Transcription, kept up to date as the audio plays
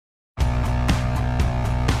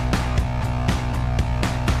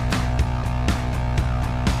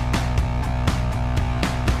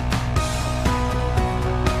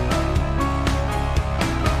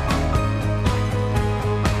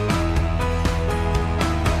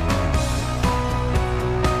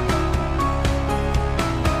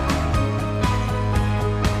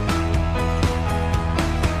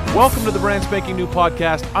Welcome to the brand spanking new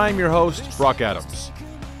podcast. I'm your host, Brock Adams.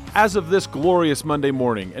 As of this glorious Monday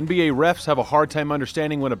morning, NBA refs have a hard time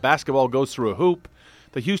understanding when a basketball goes through a hoop.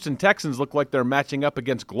 The Houston Texans look like they're matching up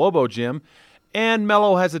against Globo Gym, and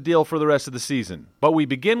Melo has a deal for the rest of the season. But we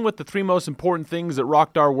begin with the three most important things that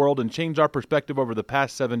rocked our world and changed our perspective over the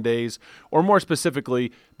past 7 days, or more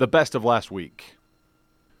specifically, the best of last week.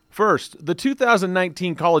 First, the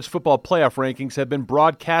 2019 college football playoff rankings have been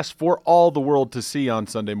broadcast for all the world to see on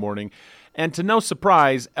Sunday morning, and to no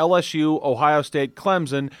surprise, LSU, Ohio State,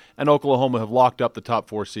 Clemson, and Oklahoma have locked up the top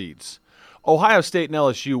 4 seeds. Ohio State and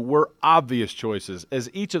LSU were obvious choices, as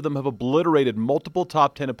each of them have obliterated multiple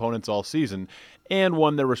top 10 opponents all season and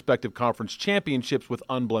won their respective conference championships with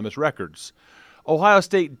unblemished records. Ohio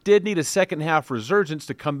State did need a second-half resurgence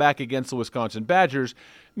to come back against the Wisconsin Badgers.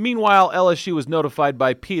 Meanwhile, LSU was notified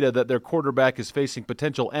by PETA that their quarterback is facing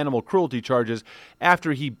potential animal cruelty charges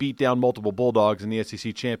after he beat down multiple Bulldogs in the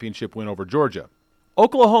SEC championship win over Georgia.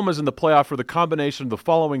 Oklahoma's in the playoff for the combination of the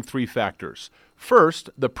following 3 factors. First,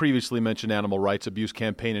 the previously mentioned animal rights abuse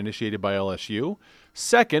campaign initiated by LSU.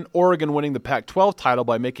 Second, Oregon winning the Pac-12 title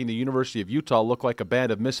by making the University of Utah look like a band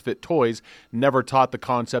of misfit toys never taught the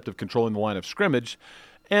concept of controlling the line of scrimmage.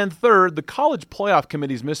 And third, the College Playoff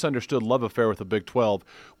Committee's misunderstood love affair with the Big 12,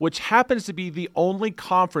 which happens to be the only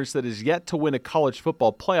conference that is yet to win a college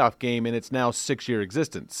football playoff game in its now 6-year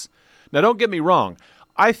existence. Now, don't get me wrong.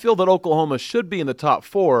 I feel that Oklahoma should be in the top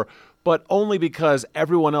 4, but only because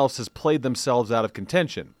everyone else has played themselves out of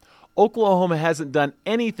contention. Oklahoma hasn't done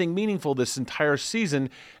anything meaningful this entire season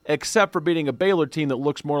except for beating a Baylor team that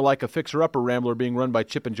looks more like a fixer-upper Rambler being run by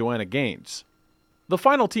Chip and Joanna Gaines. The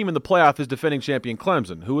final team in the playoff is defending champion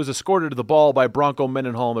Clemson, who was escorted to the ball by Bronco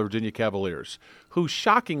Mendenhall and the Virginia Cavaliers, who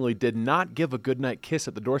shockingly did not give a goodnight kiss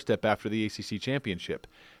at the doorstep after the ACC championship.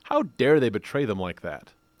 How dare they betray them like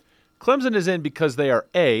that? Clemson is in because they are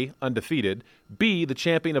A, undefeated, B, the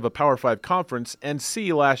champion of a Power 5 conference, and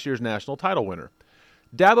C, last year's national title winner.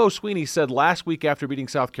 Dabo Swinney said last week after beating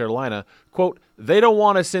South Carolina, quote, "They don't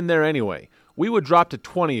want us in there anyway. We would drop to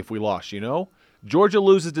 20 if we lost, you know? Georgia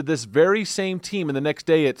loses to this very same team, and the next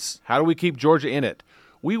day it's, how do we keep Georgia in it?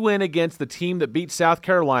 We win against the team that beat South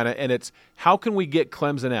Carolina, and it's, how can we get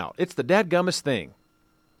Clemson out? It's the dadgummest thing."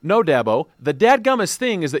 No, Dabo, the dadgummest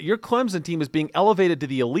thing is that your Clemson team is being elevated to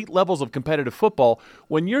the elite levels of competitive football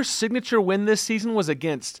when your signature win this season was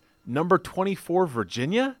against number 24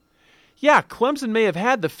 Virginia? Yeah, Clemson may have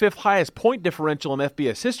had the 5th highest point differential in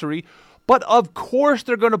FBS history, but of course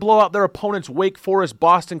they're going to blow out their opponents Wake Forest,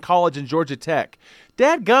 Boston College, and Georgia Tech.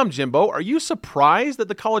 Dadgum, Jimbo, are you surprised that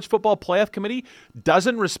the College Football Playoff Committee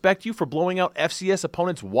doesn't respect you for blowing out FCS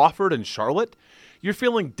opponents Wofford and Charlotte? You're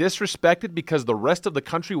feeling disrespected because the rest of the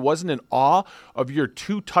country wasn't in awe of your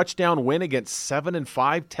 2-touchdown win against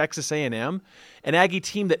 7-5 Texas A&M, an Aggie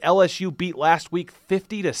team that LSU beat last week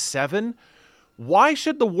 50-7? Why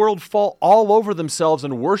should the world fall all over themselves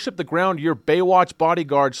and worship the ground your Baywatch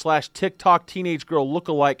bodyguard / TikTok teenage girl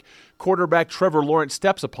lookalike quarterback Trevor Lawrence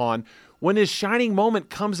steps upon when his shining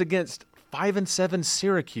moment comes against 5-7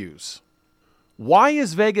 Syracuse? Why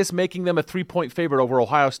is Vegas making them a 3-point favorite over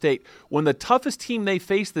Ohio State when the toughest team they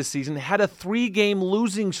faced this season had a 3-game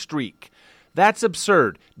losing streak? That's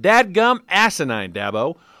absurd. Dadgum asinine,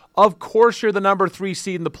 Dabo. Of course you're the number 3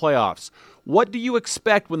 seed in the playoffs. What do you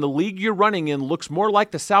expect when the league you're running in looks more like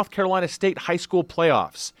the South Carolina State high school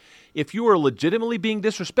playoffs? If you are legitimately being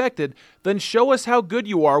disrespected, then show us how good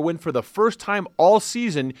you are when for the first time all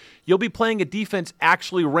season you'll be playing a defense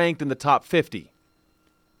actually ranked in the top 50.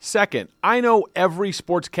 Second, I know every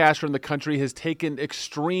sportscaster in the country has taken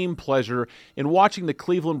extreme pleasure in watching the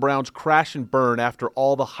Cleveland Browns crash and burn after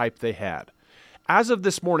all the hype they had. As of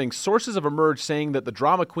this morning, sources have emerged saying that the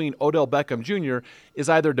drama queen Odell Beckham Jr. is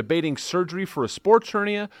either debating surgery for a sports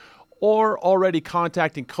hernia or already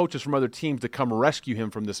contacting coaches from other teams to come rescue him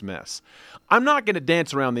from this mess. I'm not going to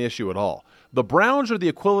dance around the issue at all. The Browns are the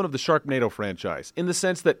equivalent of the Sharknado franchise, in the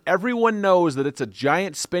sense that everyone knows that it's a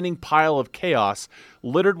giant spinning pile of chaos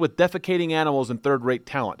littered with defecating animals and third-rate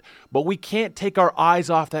talent. But we can't take our eyes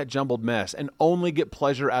off that jumbled mess and only get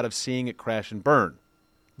pleasure out of seeing it crash and burn.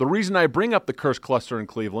 The reason I bring up the curse cluster in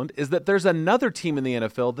Cleveland is that there's another team in the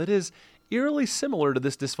NFL that is eerily similar to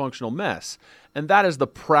this dysfunctional mess, and that is the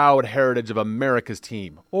proud heritage of America's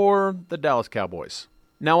team, or the Dallas Cowboys.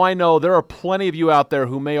 Now, I know there are plenty of you out there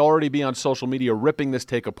who may already be on social media ripping this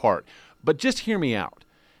take apart, but just hear me out.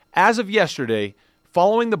 As of yesterday,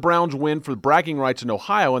 following the Browns' win for bragging rights in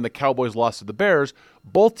Ohio and the Cowboys' loss to the Bears,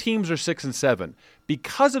 both teams are 6-7.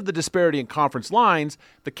 Because of the disparity in conference lines,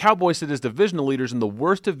 the Cowboys sit as divisional leaders in the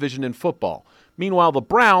worst division in football. Meanwhile, the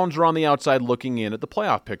Browns are on the outside looking in at the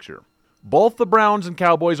playoff picture. Both the Browns and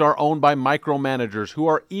Cowboys are owned by micromanagers who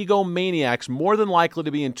are egomaniacs more than likely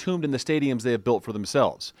to be entombed in the stadiums they have built for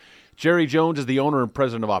themselves. Jerry Jones is the owner and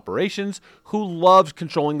president of operations who loves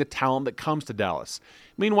controlling the talent that comes to Dallas.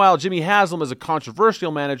 Meanwhile, Jimmy Haslam is a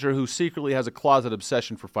controversial manager who secretly has a closet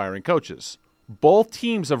obsession for firing coaches. Both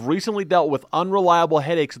teams have recently dealt with unreliable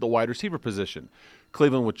headaches at the wide receiver position.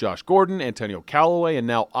 Cleveland with Josh Gordon, Antonio Callaway, and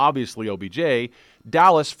now obviously OBJ.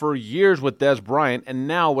 Dallas for years with Dez Bryant, and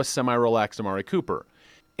now with semi-relaxed Amari Cooper.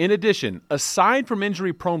 In addition, aside from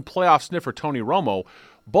injury-prone playoff sniffer Tony Romo,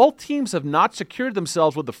 both teams have not secured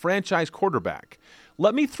themselves with a franchise quarterback.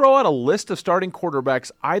 Let me throw out a list of starting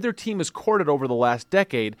quarterbacks either team has courted over the last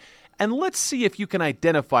decade, and let's see if you can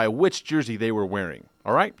identify which jersey they were wearing.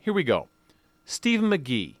 All right, here we go. Stephen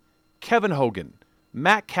McGee, Kevin Hogan,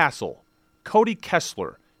 Matt Castle, Cody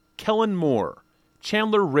Kessler, Kellen Moore,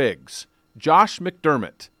 Chandler Riggs, Josh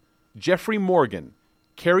McDermott, Jeffrey Morgan,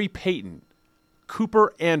 Kerry Payton,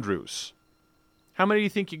 Cooper Andrews. How many do you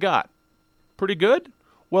think you got? Pretty good?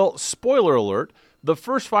 Well, spoiler alert, the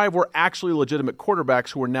first 5 were actually legitimate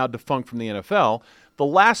quarterbacks who are now defunct from the NFL. The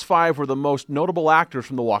last 5 were the most notable actors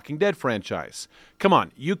from the Walking Dead franchise. Come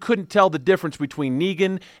on, you couldn't tell the difference between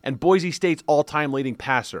Negan and Boise State's all-time leading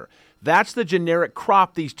passer. That's the generic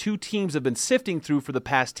crop these two teams have been sifting through for the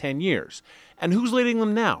past 10 years. And who's leading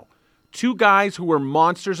them now? 2 guys who were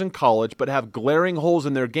monsters in college but have glaring holes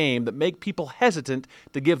in their game that make people hesitant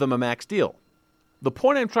to give them a max deal. The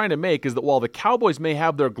point I'm trying to make is that while the Cowboys may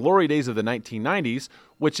have their glory days of the 1990s,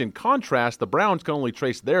 which in contrast the Browns can only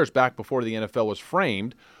trace theirs back before the NFL was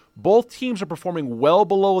framed, both teams are performing well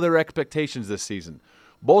below their expectations this season.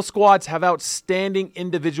 Both squads have outstanding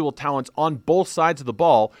individual talents on both sides of the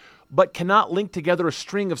ball, but cannot link together a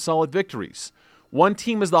string of solid victories. One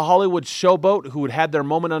team is the Hollywood showboat who had their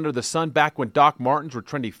moment under the sun back when Doc Martens were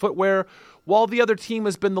trendy footwear, while the other team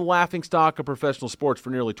has been the laughingstock of professional sports for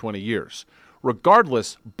nearly 20 years.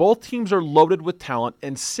 Regardless, both teams are loaded with talent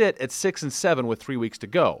and sit at 6-7 with 3 weeks to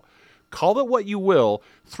go. Call it what you will,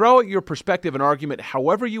 throw out your perspective and argument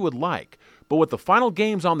however you would like, but with the final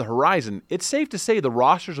games on the horizon, it's safe to say the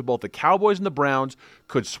rosters of both the Cowboys and the Browns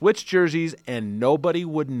could switch jerseys and nobody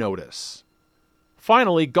would notice.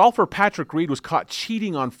 Finally, golfer Patrick Reed was caught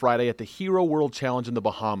cheating on Friday at the Hero World Challenge in the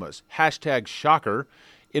Bahamas, #shocker,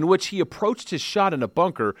 in which he approached his shot in a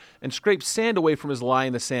bunker and scraped sand away from his lie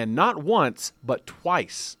in the sand not once, but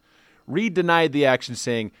twice. Reed denied the action,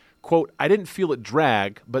 saying, quote, "I didn't feel it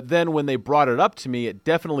drag, but then when they brought it up to me, it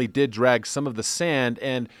definitely did drag some of the sand,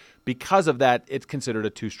 and because of that, it's considered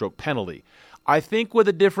a 2-stroke penalty. I think with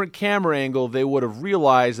a different camera angle, they would have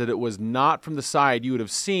realized that it was not from the side you would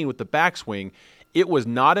have seen with the backswing. It was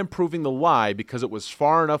not improving the lie because it was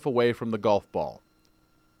far enough away from the golf ball."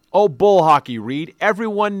 Oh, bull hockey, Reed.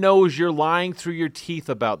 Everyone knows you're lying through your teeth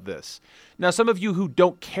about this. Now, some of you who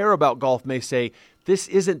don't care about golf may say, this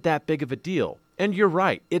isn't that big of a deal. And you're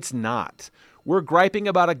right, it's not. We're griping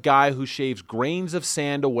about a guy who shaves grains of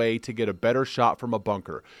sand away to get a better shot from a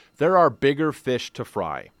bunker. There are bigger fish to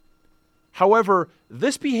fry. However,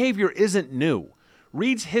 this behavior isn't new.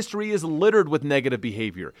 Reed's history is littered with negative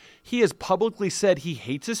behavior. He has publicly said he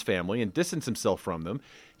hates his family and distanced himself from them.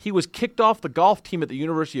 He was kicked off the golf team at the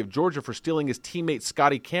University of Georgia for stealing his teammate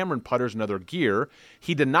Scotty Cameron putters and other gear.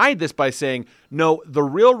 He denied this by saying, "No, the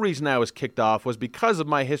real reason I was kicked off was because of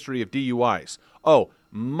my history of DUIs." Oh,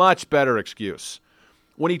 much better excuse.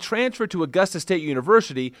 When he transferred to Augusta State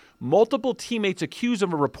University, multiple teammates accused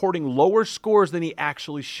him of reporting lower scores than he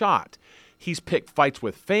actually shot. He's picked fights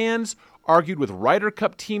with fans, argued with Ryder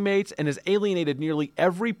Cup teammates, and has alienated nearly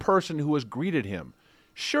every person who has greeted him.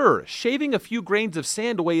 Sure, shaving a few grains of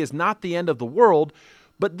sand away is not the end of the world,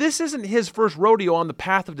 but this isn't his first rodeo on the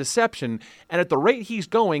path of deception, and at the rate he's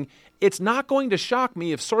going, it's not going to shock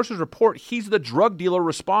me if sources report he's the drug dealer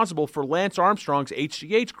responsible for Lance Armstrong's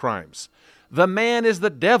HGH crimes. The man is the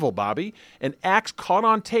devil, Bobby, and acts caught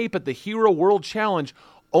on tape at the Hero World Challenge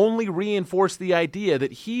only reinforce the idea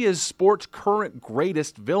that he is sport's current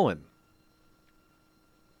greatest villain.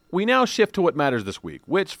 We now shift to what matters this week,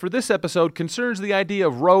 which, for this episode, concerns the idea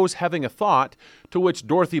of Rose having a thought, to which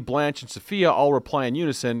Dorothy, Blanche, and Sophia all reply in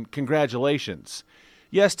unison, "Congratulations."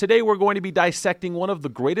 Yes, today we're going to be dissecting one of the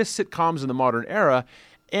greatest sitcoms in the modern era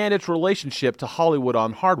and its relationship to Hollywood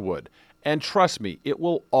on hardwood. And trust me, it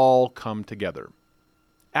will all come together.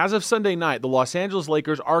 As of Sunday night, the Los Angeles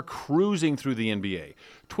Lakers are cruising through the NBA.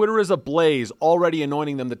 Twitter is ablaze, already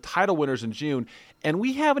anointing them the title winners in June, and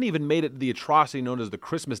we haven't even made it to the atrocity known as the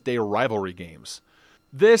Christmas Day rivalry games.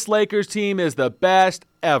 This Lakers team is the best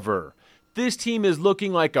ever. This team is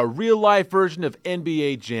looking like a real-life version of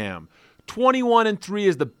NBA Jam. 21-3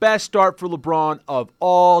 is the best start for LeBron of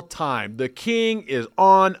all time. The King is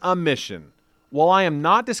on a mission. While I am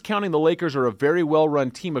not discounting the Lakers are a very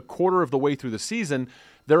well-run team a quarter of the way through the season,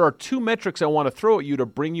 there are two metrics I want to throw at you to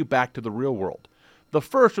bring you back to the real world. The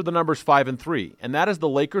first are the numbers 5 and 3, and that is the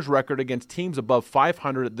Lakers' record against teams above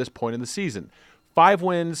 500 at this point in the season. 5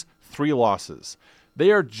 wins, 3 losses.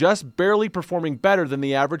 They are just barely performing better than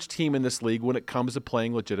the average team in this league when it comes to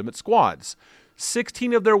playing legitimate squads.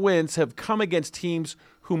 16 of their wins have come against teams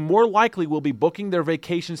who more likely will be booking their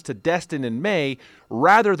vacations to Destin in May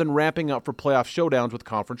rather than ramping up for playoff showdowns with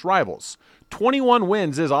conference rivals. 21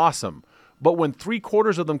 wins is awesome, but when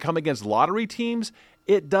 3/4 of them come against lottery teams,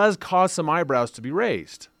 it does cause some eyebrows to be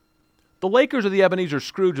raised. The Lakers are the Ebenezer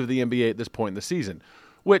Scrooge of the NBA at this point in the season,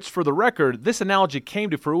 which, for the record, this analogy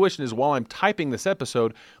came to fruition as while I'm typing this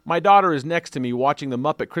episode, my daughter is next to me watching the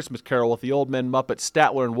Muppet Christmas Carol with the old men Muppets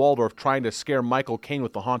Statler and Waldorf trying to scare Michael Caine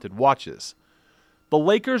with the haunted watches. The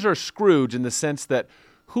Lakers are Scrooge in the sense that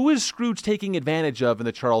who is Scrooge taking advantage of in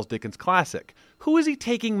the Charles Dickens classic? Who is he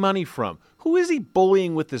taking money from? Who is he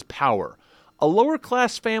bullying with his power? A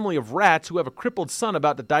lower-class family of rats who have a crippled son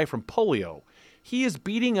about to die from polio. He is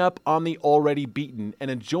beating up on the already beaten and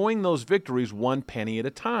enjoying those victories one penny at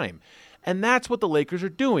a time. And that's what the Lakers are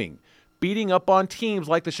doing, beating up on teams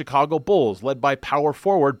like the Chicago Bulls, led by power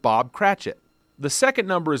forward Bob Cratchit. The second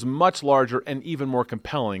number is much larger and even more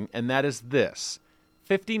compelling, and that is this,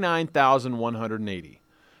 59,180.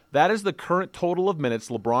 That is the current total of minutes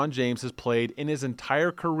LeBron James has played in his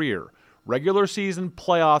entire career, regular season,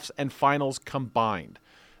 playoffs, and finals combined.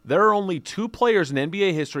 There are only 2 players in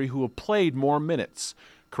NBA history who have played more minutes,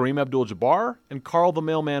 Kareem Abdul-Jabbar and Karl the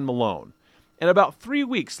Mailman Malone. In about 3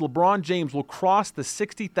 weeks, LeBron James will cross the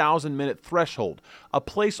 60,000-minute threshold, a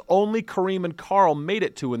place only Kareem and Karl made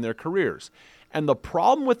it to in their careers. And the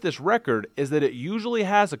problem with this record is that it usually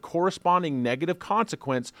has a corresponding negative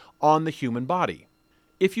consequence on the human body.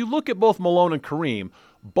 If you look at both Malone and Kareem,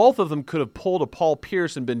 both of them could have pulled a Paul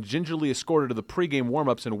Pierce and been gingerly escorted to the pregame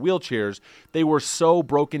warm-ups in wheelchairs. They were so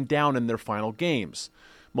broken down in their final games.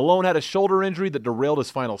 Malone had a shoulder injury that derailed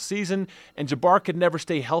his final season, and Jabbar could never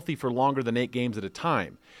stay healthy for longer than 8 games at a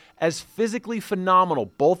time. As physically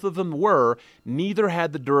phenomenal both of them were, neither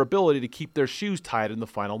had the durability to keep their shoes tied in the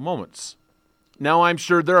final moments. Now, I'm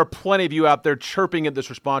sure there are plenty of you out there chirping at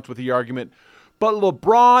this response with the argument, but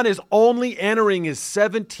LeBron is only entering his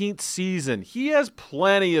 17th season. He has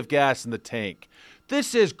plenty of gas in the tank.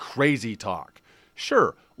 This is crazy talk.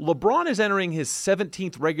 Sure, LeBron is entering his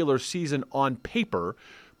 17th regular season on paper,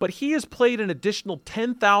 but he has played an additional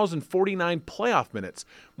 10,049 playoff minutes,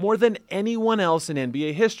 more than anyone else in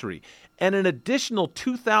NBA history, and an additional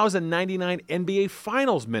 2,099 NBA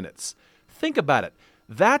Finals minutes. Think about it.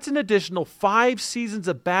 That's an additional 5 seasons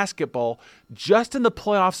of basketball just in the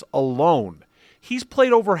playoffs alone. He's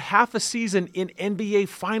played over half a season in NBA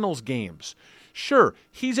Finals games. Sure,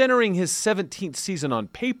 he's entering his 17th season on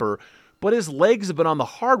paper, but his legs have been on the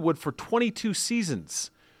hardwood for 22 seasons.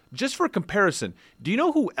 Just for comparison, do you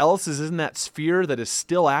know who else is in that sphere that is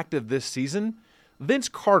still active this season? Vince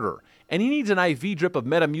Carter, and he needs an IV drip of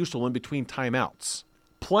Metamucil in between timeouts.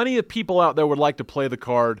 Plenty of people out there would like to play the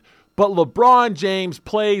card, but LeBron James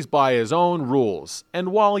plays by his own rules.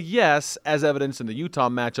 And while yes, as evidenced in the Utah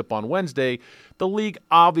matchup on Wednesday, the league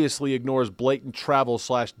obviously ignores blatant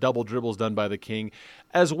travel/double dribbles done by the King,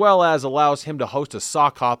 as well as allows him to host a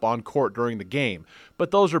sock hop on court during the game.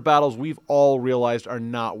 But those are battles we've all realized are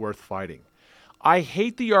not worth fighting. I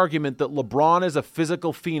hate the argument that LeBron is a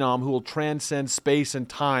physical phenom who will transcend space and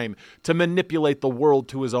time to manipulate the world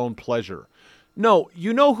to his own pleasure. No,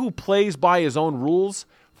 you know who plays by his own rules?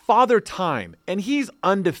 Father Time, and he's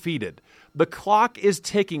undefeated. The clock is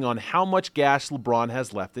ticking on how much gas LeBron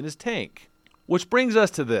has left in his tank. Which brings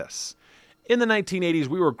us to this. In the 1980s,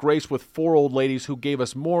 we were graced with 4 old ladies who gave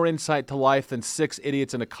us more insight to life than 6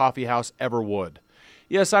 idiots in a coffee house ever would.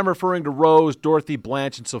 Yes, I'm referring to Rose, Dorothy,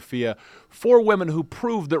 Blanche, and Sophia, 4 women who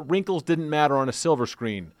proved that wrinkles didn't matter on a silver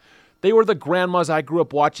screen. They were the grandmas I grew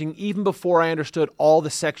up watching even before I understood all the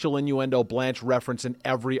sexual innuendo Blanche referenced in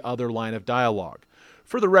every other line of dialogue.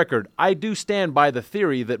 For the record, I do stand by the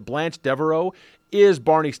theory that Blanche Devereaux is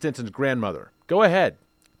Barney Stinson's grandmother. Go ahead.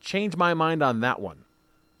 Change my mind on that one.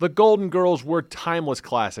 The Golden Girls were timeless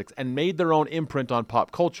classics and made their own imprint on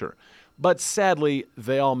pop culture. But sadly,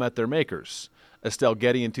 they all met their makers. Estelle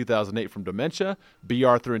Getty in 2008 from dementia, Bea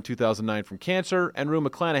Arthur in 2009 from cancer, and Rue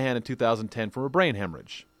McClanahan in 2010 from a brain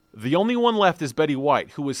hemorrhage. The only one left is Betty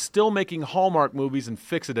White, who is still making Hallmark movies and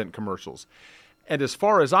Fixodent commercials. And as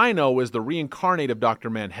far as I know, is the reincarnate of Dr.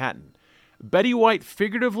 Manhattan. Betty White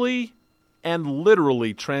figuratively and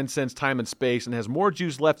literally transcends time and space and has more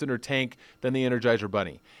juice left in her tank than the Energizer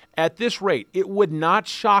Bunny. At this rate, it would not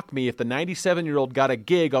shock me if the 97-year-old got a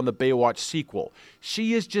gig on the Baywatch sequel.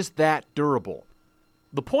 She is just that durable.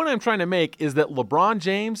 The point I'm trying to make is that LeBron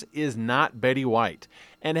James is not Betty White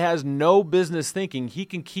and has no business thinking he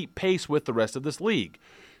can keep pace with the rest of this league.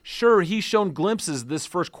 Sure, he's shown glimpses this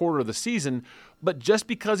first quarter of the season, but just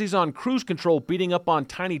because he's on cruise control beating up on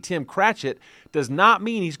Tiny Tim Cratchit does not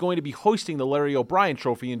mean he's going to be hoisting the Larry O'Brien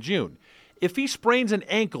Trophy in June. If he sprains an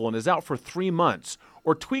ankle and is out for 3 months,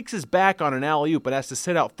 or tweaks his back on an alley-oop but has to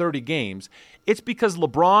sit out 30 games, it's because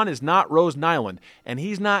LeBron is not Rose Nyland, and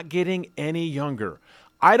he's not getting any younger.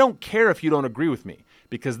 I don't care if you don't agree with me,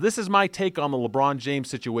 because this is my take on the LeBron James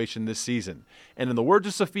situation this season. And in the words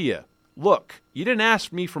of Sophia, look, you didn't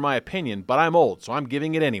ask me for my opinion, but I'm old, so I'm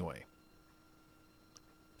giving it anyway.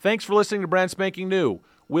 Thanks for listening to Brand Spanking New.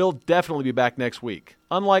 We'll definitely be back next week,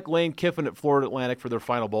 unlike Lane Kiffin at Florida Atlantic for their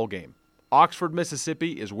final bowl game. Oxford,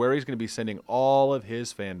 Mississippi is where he's going to be sending all of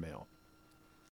his fan mail.